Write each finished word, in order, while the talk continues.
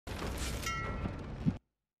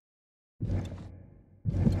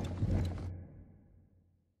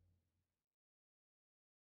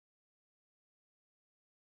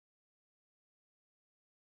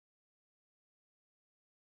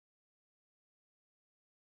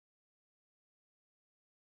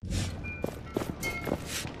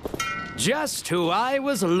Just who I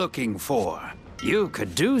was looking for. You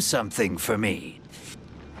could do something for me.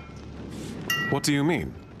 What do you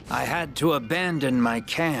mean? I had to abandon my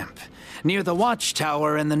camp near the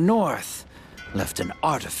watchtower in the north. Left an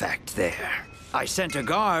artifact there. I sent a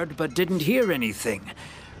guard, but didn't hear anything.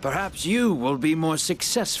 Perhaps you will be more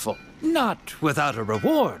successful. Not without a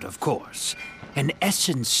reward, of course. An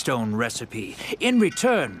essence stone recipe in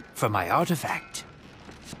return for my artifact.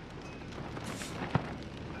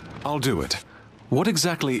 I'll do it. What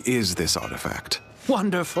exactly is this artifact?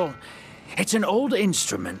 Wonderful. It's an old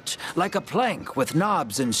instrument, like a plank with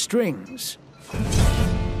knobs and strings.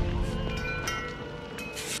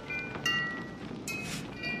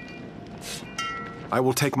 I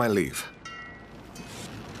will take my leave.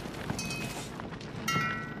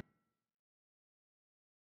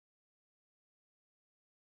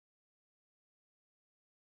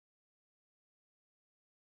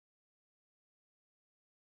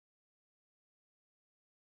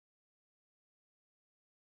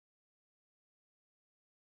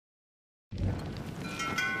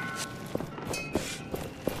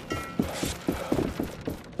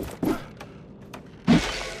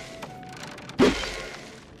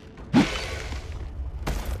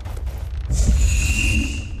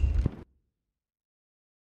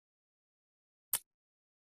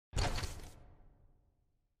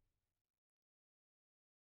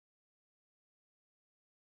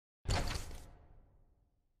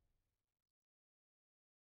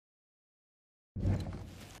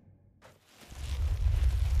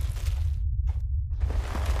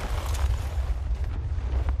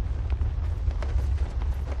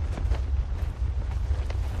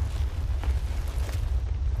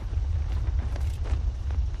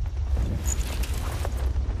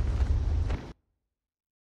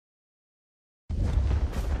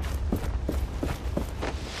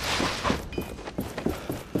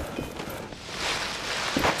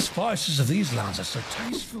 Spices of these lands are so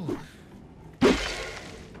tasteful.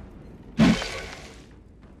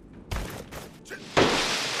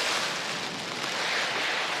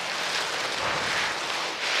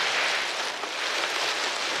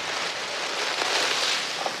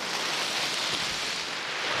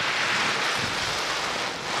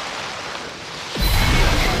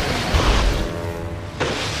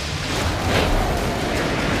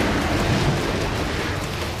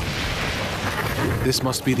 This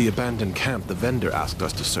must be the abandoned camp the vendor asked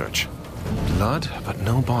us to search. Blood, but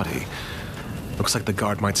no body. Looks like the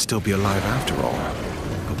guard might still be alive after all.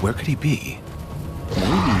 But where could he be?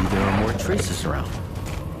 Maybe there are more traces around.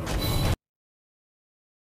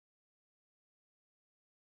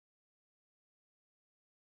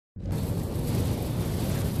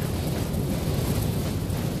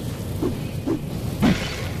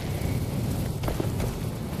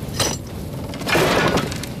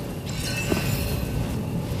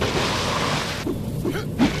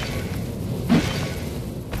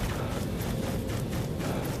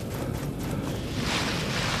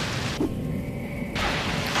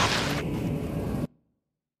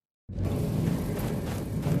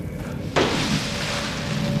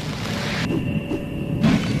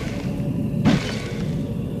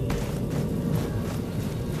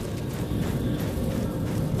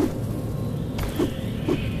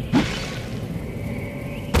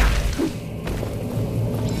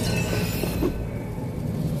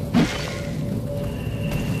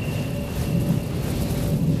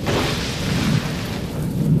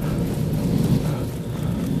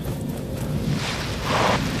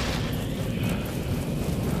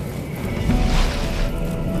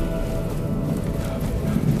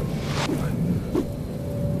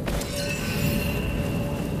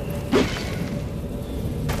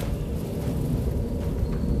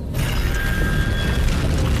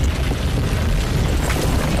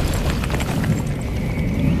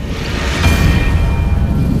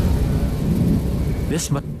 This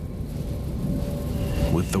must...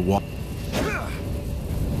 With the wall.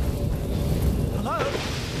 Hello?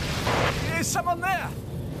 Is someone there?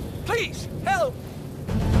 Please, help!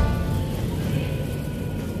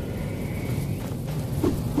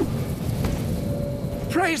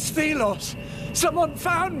 Praise Thelos! Someone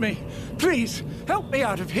found me! Please, help me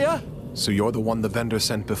out of here! So you're the one the vendor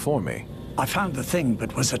sent before me? I found the thing,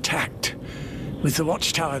 but was attacked. With the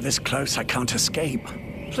watchtower this close, I can't escape.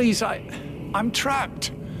 Please, I'm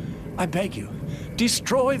trapped. I beg you,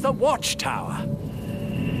 destroy the watchtower.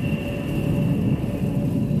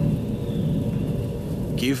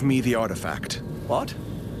 Give me the artifact. What?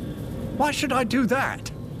 Why should I do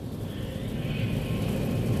that?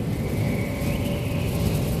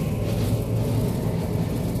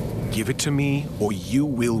 Give it to me, or you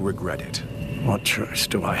will regret it. What choice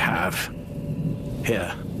do I have?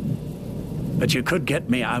 Here. But you could get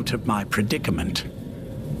me out of my predicament.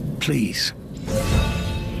 Please.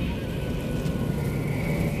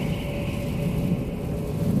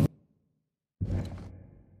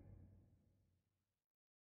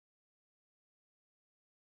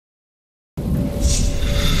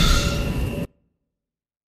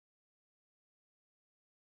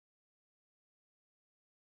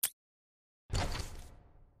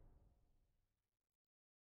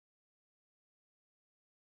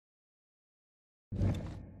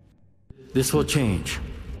 This will change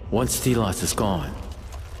once Stelos is gone.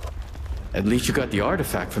 At least you got the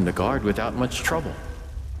artifact from the guard without much trouble.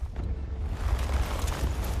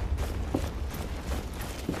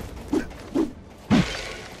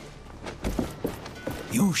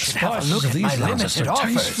 You should have a look at my limited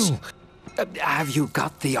offers. Have you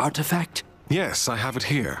got the artifact? Yes, I have it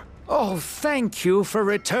here. Oh, thank you for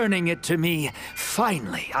returning it to me.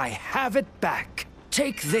 Finally, I have it back.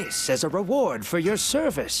 Take this as a reward for your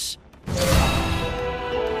service.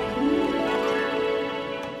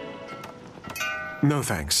 No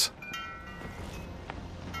thanks.